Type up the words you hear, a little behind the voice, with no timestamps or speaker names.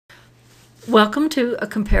Welcome to a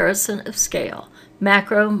comparison of scale,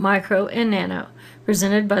 macro, micro, and nano,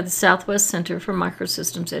 presented by the Southwest Center for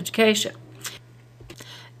Microsystems Education.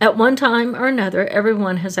 At one time or another,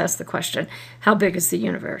 everyone has asked the question, how big is the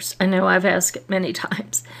universe? I know I've asked it many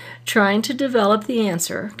times. Trying to develop the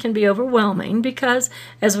answer can be overwhelming because,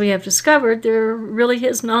 as we have discovered, there really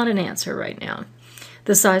is not an answer right now.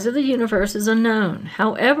 The size of the universe is unknown.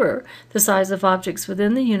 However, the size of objects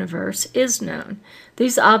within the universe is known.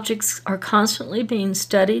 These objects are constantly being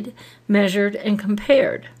studied, measured, and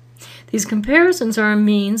compared. These comparisons are a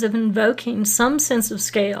means of invoking some sense of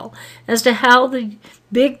scale as to how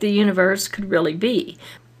big the universe could really be.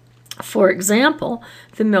 For example,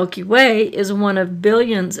 the Milky Way is one of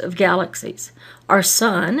billions of galaxies. Our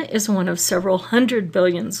Sun is one of several hundred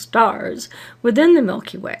billion stars within the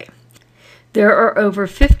Milky Way. There are over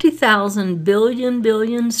 50,000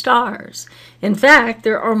 billion stars. In fact,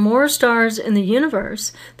 there are more stars in the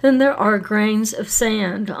universe than there are grains of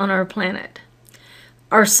sand on our planet.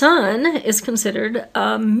 Our Sun is considered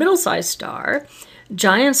a middle-sized star.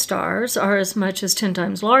 Giant stars are as much as 10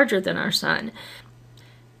 times larger than our Sun.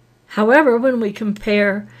 However, when we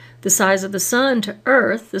compare the size of the Sun to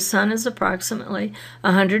Earth, the Sun is approximately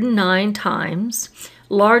 109 times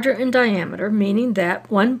larger in diameter, meaning that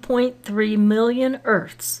 1.3 million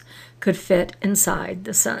Earths could fit inside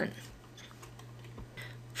the Sun.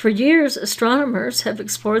 For years, astronomers have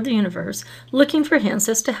explored the universe looking for hints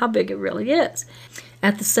as to how big it really is.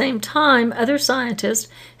 At the same time, other scientists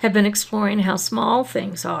have been exploring how small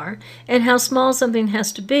things are and how small something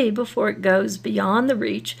has to be before it goes beyond the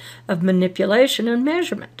reach of manipulation and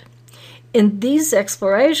measurement. In these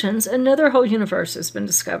explorations, another whole universe has been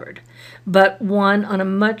discovered, but one on a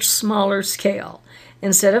much smaller scale.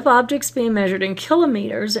 Instead of objects being measured in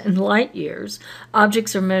kilometers and light years,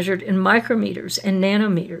 objects are measured in micrometers and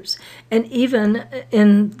nanometers, and even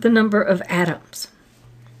in the number of atoms.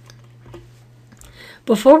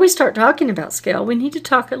 Before we start talking about scale, we need to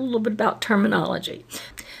talk a little bit about terminology.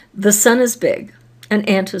 The Sun is big, an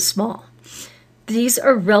ant is small. These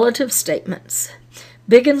are relative statements.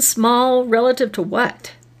 Big and small relative to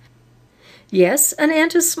what? Yes, an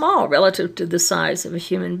ant is small relative to the size of a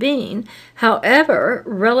human being. However,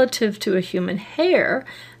 relative to a human hair,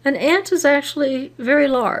 an ant is actually very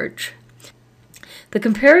large. The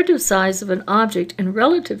comparative size of an object in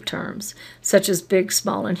relative terms, such as big,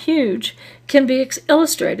 small, and huge, can be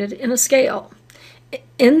illustrated in a scale.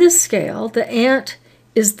 In this scale, the ant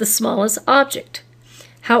is the smallest object.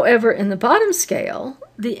 However, in the bottom scale,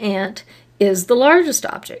 the ant is the largest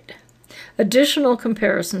object. Additional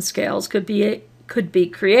comparison scales could be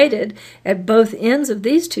created at both ends of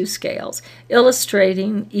these two scales,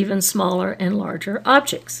 illustrating even smaller and larger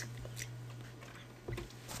objects.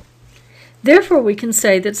 Therefore, we can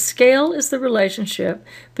say that scale is the relationship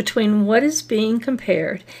between what is being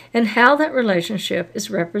compared and how that relationship is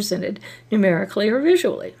represented numerically or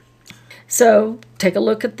visually. So, take a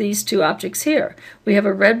look at these two objects here. We have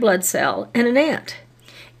a red blood cell and an ant.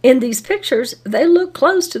 In these pictures, they look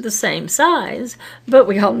close to the same size, but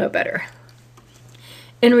we all know better.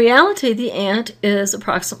 In reality, the ant is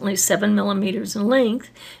approximately 7 millimeters in length,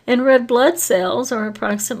 and red blood cells are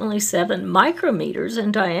approximately 7 micrometers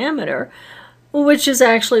in diameter, which is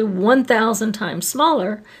actually 1,000 times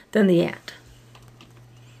smaller than the ant.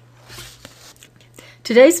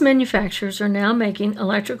 Today's manufacturers are now making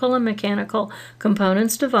electrical and mechanical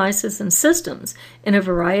components, devices, and systems in a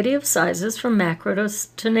variety of sizes from macro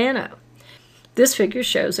to nano. This figure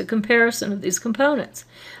shows a comparison of these components.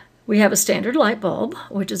 We have a standard light bulb,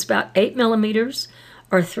 which is about 8 millimeters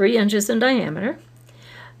or 3 inches in diameter.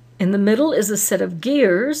 In the middle is a set of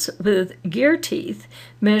gears with gear teeth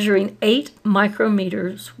measuring 8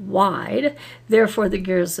 micrometers wide. Therefore, the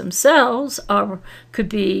gears themselves could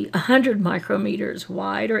be 100 micrometers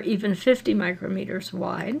wide or even 50 micrometers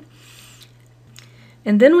wide.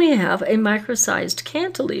 And then we have a micro-sized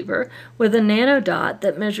cantilever with a nanodot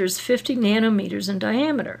that measures 50 nanometers in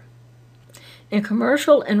diameter. In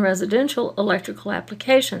commercial and residential electrical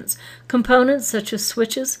applications, components such as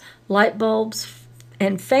switches, light bulbs,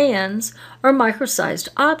 and fans are micro-sized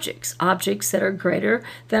objects that are greater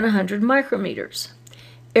than 100 micrometers.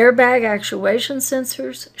 Airbag actuation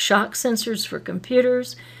sensors, shock sensors for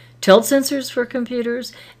computers, tilt sensors for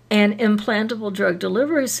computers, and implantable drug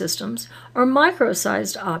delivery systems are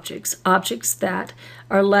micro-sized objects that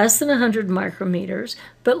are less than 100 micrometers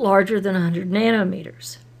but larger than 100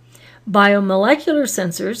 nanometers. Biomolecular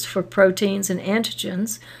sensors for proteins and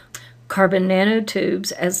antigens, carbon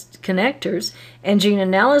nanotubes as connectors, and gene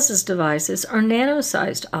analysis devices are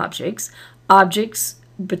nano-sized objects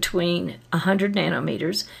between 100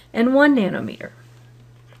 nanometers and 1 nanometer.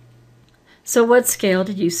 So what scale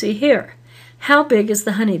did you see here? How big is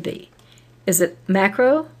the honeybee? Is it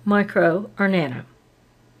macro, micro, or nano?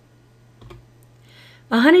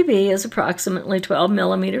 A honeybee is approximately 12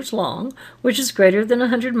 millimeters long, which is greater than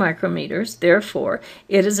 100 micrometers. Therefore,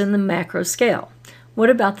 it is in the macro scale. What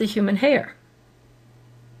about the human hair?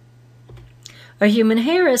 A human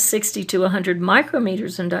hair is 60 to 100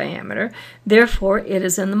 micrometers in diameter. Therefore, it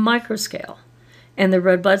is in the microscale. And the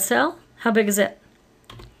red blood cell, how big is it?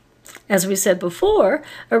 As we said before,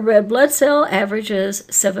 a red blood cell averages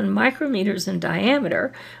 7 micrometers in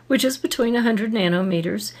diameter, which is between 100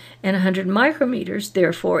 nanometers and 100 micrometers.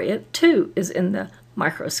 Therefore, it too is in the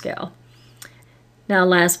microscale. Now,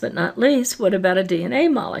 last but not least, what about a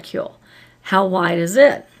DNA molecule? How wide is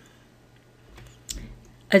it?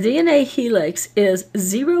 A DNA helix is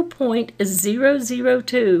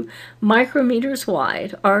 0.002 micrometers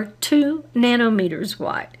wide, or 2 nanometers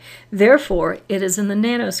wide. Therefore, it is in the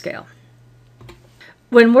nanoscale.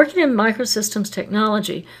 When working in microsystems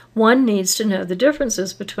technology, one needs to know the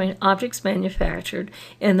differences between objects manufactured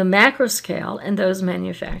in the macroscale and those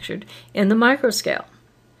manufactured in the microscale.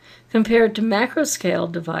 Compared to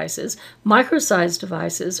macroscale devices, micro-sized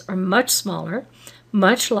devices are much smaller,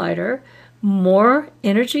 much lighter, more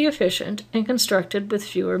energy efficient, and constructed with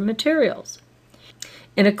fewer materials.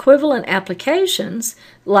 In equivalent applications,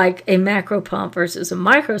 like a macro pump versus a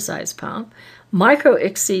micro-sized pump, micro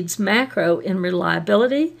exceeds macro in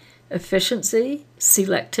reliability, efficiency,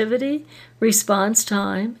 selectivity, response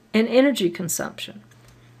time, and energy consumption.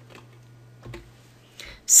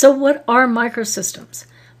 So what are microsystems?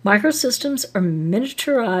 Microsystems are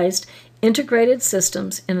miniaturized integrated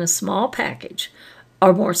systems in a small package,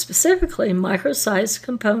 or more specifically, micro-sized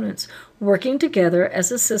components working together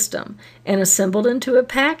as a system and assembled into a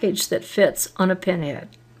package that fits on a pinhead.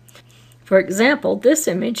 For example, this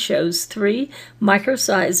image shows 3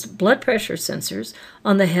 micro-sized blood pressure sensors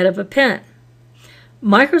on the head of a pen.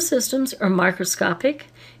 Microsystems are microscopic,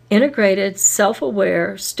 integrated,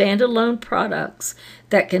 self-aware, standalone products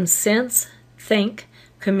that can sense, think,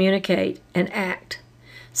 communicate, and act.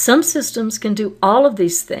 Some systems can do all of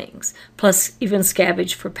these things, plus even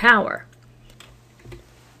scavenge for power.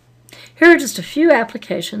 Here are just a few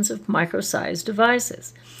applications of micro-sized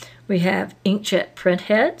devices. We have inkjet print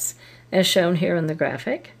heads, as shown here in the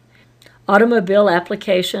graphic. Automobile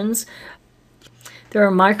applications. There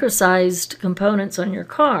are micro-sized components on your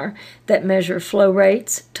car that measure flow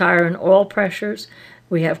rates, tire and oil pressures.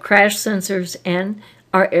 We have crash sensors and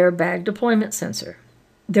our airbag deployment sensor.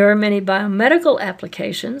 There are many biomedical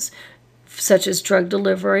applications, such as drug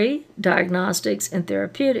delivery, diagnostics, and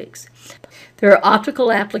therapeutics. There are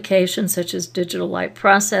optical applications such as digital light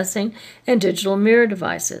processing and digital mirror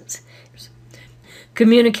devices.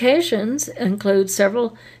 Communications include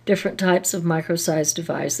several different types of micro-sized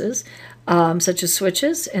devices, such as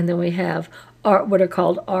switches, and then we have what are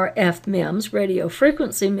called RF MEMS, radio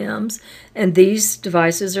frequency MEMS, and these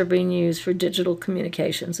devices are being used for digital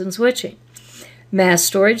communications and switching. Mass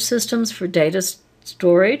storage systems for data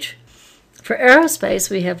storage. For aerospace,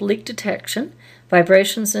 we have leak detection,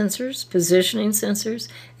 vibration sensors, positioning sensors,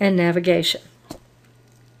 and navigation.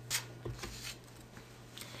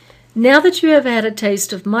 Now that you have had a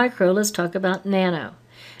taste of micro, let's talk about nano.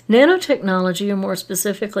 Nanotechnology, or more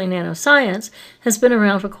specifically nanoscience, has been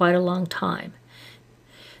around for quite a long time.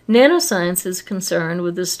 Nanoscience is concerned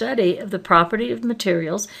with the study of the property of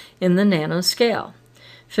materials in the nanoscale.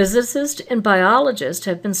 Physicists and biologists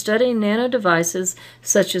have been studying nano devices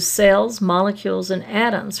such as cells, molecules, and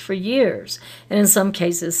atoms for years, and in some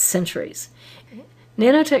cases, centuries.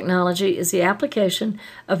 Nanotechnology is the application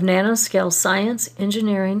of nanoscale science,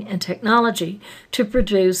 engineering, and technology to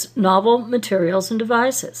produce novel materials and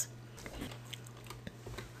devices.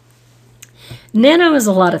 Nano is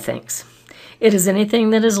a lot of things. It is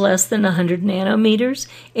anything that is less than 100 nanometers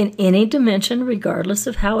in any dimension, regardless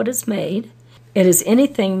of how it is made. It is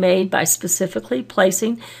anything made by specifically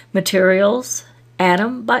placing materials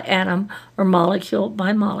atom by atom or molecule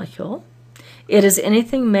by molecule. It is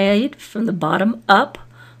anything made from the bottom up,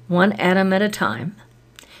 one atom at a time.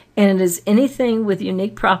 And it is anything with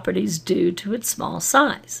unique properties due to its small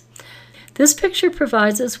size. This picture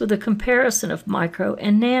provides us with a comparison of micro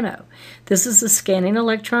and nano. This is a scanning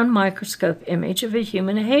electron microscope image of a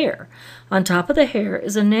human hair. On top of the hair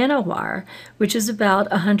is a nanowire, which is about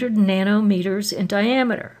 100 nanometers in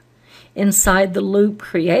diameter. Inside the loop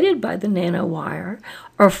created by the nanowire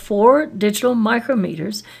are 4 digital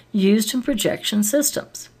micrometers used in projection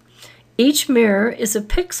systems. Each mirror is a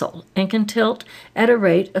pixel and can tilt at a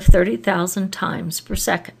rate of 30,000 times per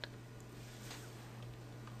second.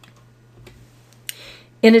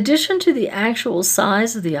 In addition to the actual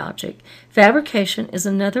size of the object, fabrication is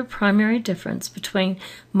another primary difference between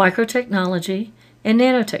microtechnology and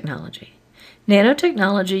nanotechnology.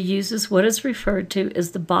 Nanotechnology uses what is referred to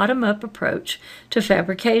as the bottom-up approach to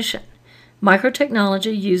fabrication.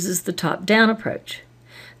 Microtechnology uses the top-down approach.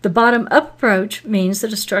 The bottom-up approach means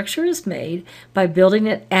that a structure is made by building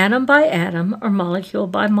it atom by atom or molecule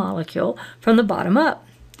by molecule from the bottom up.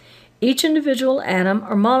 Each individual atom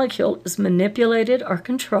or molecule is manipulated or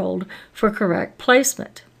controlled for correct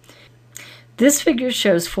placement. This figure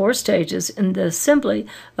shows 4 stages in the assembly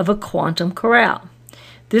of a quantum corral.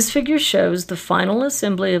 This figure shows the final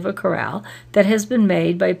assembly of a corral that has been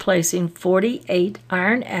made by placing 48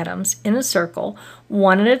 iron atoms in a circle,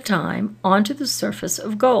 one at a time, onto the surface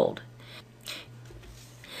of gold.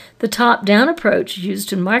 The top-down approach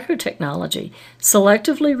used in microtechnology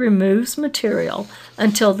selectively removes material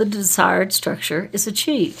until the desired structure is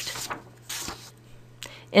achieved.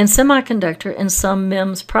 In semiconductor and some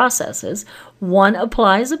MEMS processes, one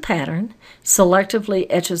applies a pattern, selectively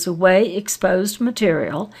etches away exposed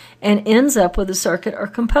material, and ends up with a circuit or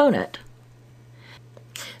component.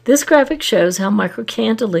 This graphic shows how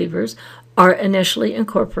microcantilevers are initially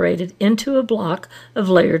incorporated into a block of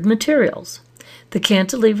layered materials. The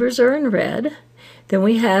cantilevers are in red. Then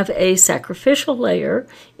we have a sacrificial layer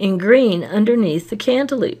in green underneath the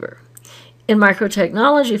cantilever. In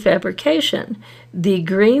microtechnology fabrication, the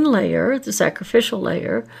green layer, the sacrificial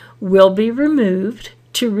layer, will be removed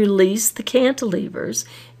to release the cantilevers,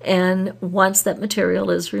 and once that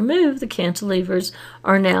material is removed, the cantilevers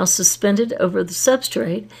are now suspended over the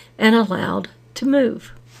substrate and allowed to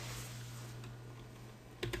move.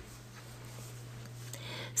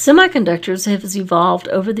 Semiconductors have evolved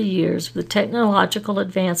over the years with technological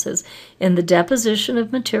advances in the deposition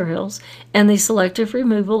of materials and the selective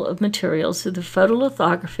removal of materials through the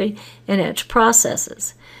photolithography and etch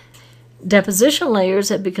processes. Deposition layers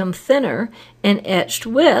have become thinner and etched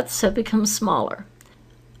widths have become smaller.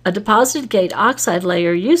 A deposited gate oxide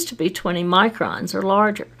layer used to be 20 microns or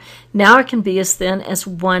larger. Now it can be as thin as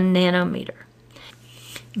 1 nanometer.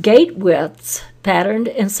 Gate widths, patterned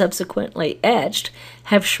and subsequently etched,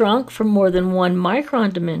 have shrunk from more than 1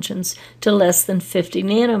 micron dimensions to less than 50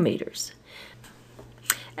 nanometers.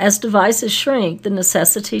 As devices shrink, the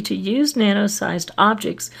necessity to use nano-sized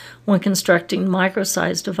objects when constructing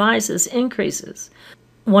micro-sized devices increases.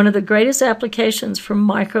 One of the greatest applications for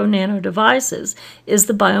micro-nano devices is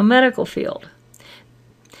the biomedical field.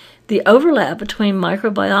 The overlap between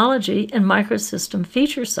microbiology and microsystem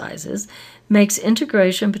feature sizes makes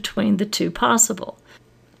integration between the two possible.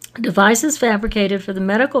 Devices fabricated for the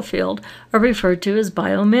medical field are referred to as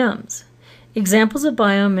biomems. Examples of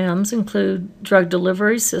biomems include drug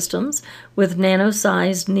delivery systems with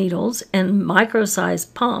nano-sized needles and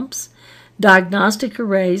micro-sized pumps, diagnostic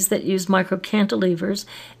arrays that use microcantilevers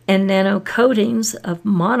and nano coatings of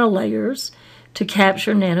monolayers to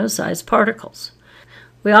capture nano-sized particles.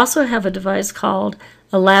 We also have a device called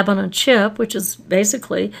a lab on a chip, which is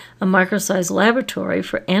basically a micro-sized laboratory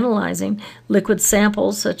for analyzing liquid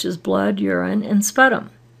samples such as blood, urine, and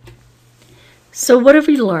sputum. So what have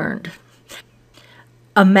we learned?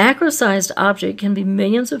 A macro-sized object can be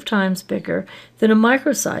millions of times bigger than a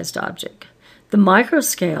micro-sized object. The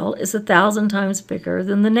microscale is 1,000 times bigger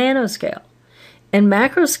than the nanoscale. In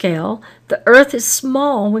macroscale, the Earth is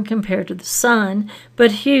small when compared to the Sun,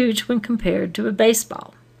 but huge when compared to a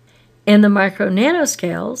baseball. In the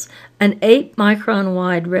micro-nanoscales, an 8-micron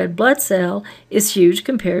wide red blood cell is huge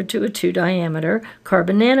compared to a 2-diameter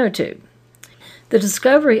carbon nanotube. The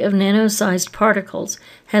discovery of nano-sized particles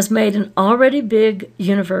has made an already big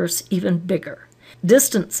universe even bigger.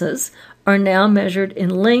 Distances are now measured in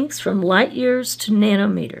lengths from light years to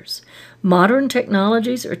nanometers. Modern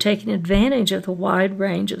technologies are taking advantage of the wide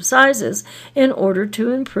range of sizes in order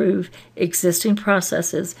to improve existing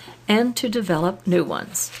processes and to develop new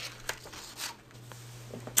ones.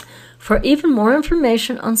 For even more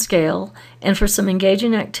information on scale and for some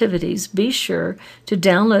engaging activities, be sure to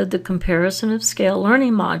download the Comparison of Scale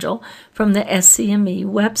Learning module from the SCME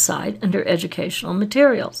website under Educational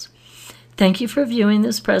Materials. Thank you for viewing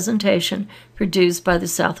this presentation produced by the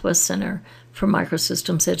Southwest Center for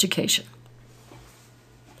Microsystems Education.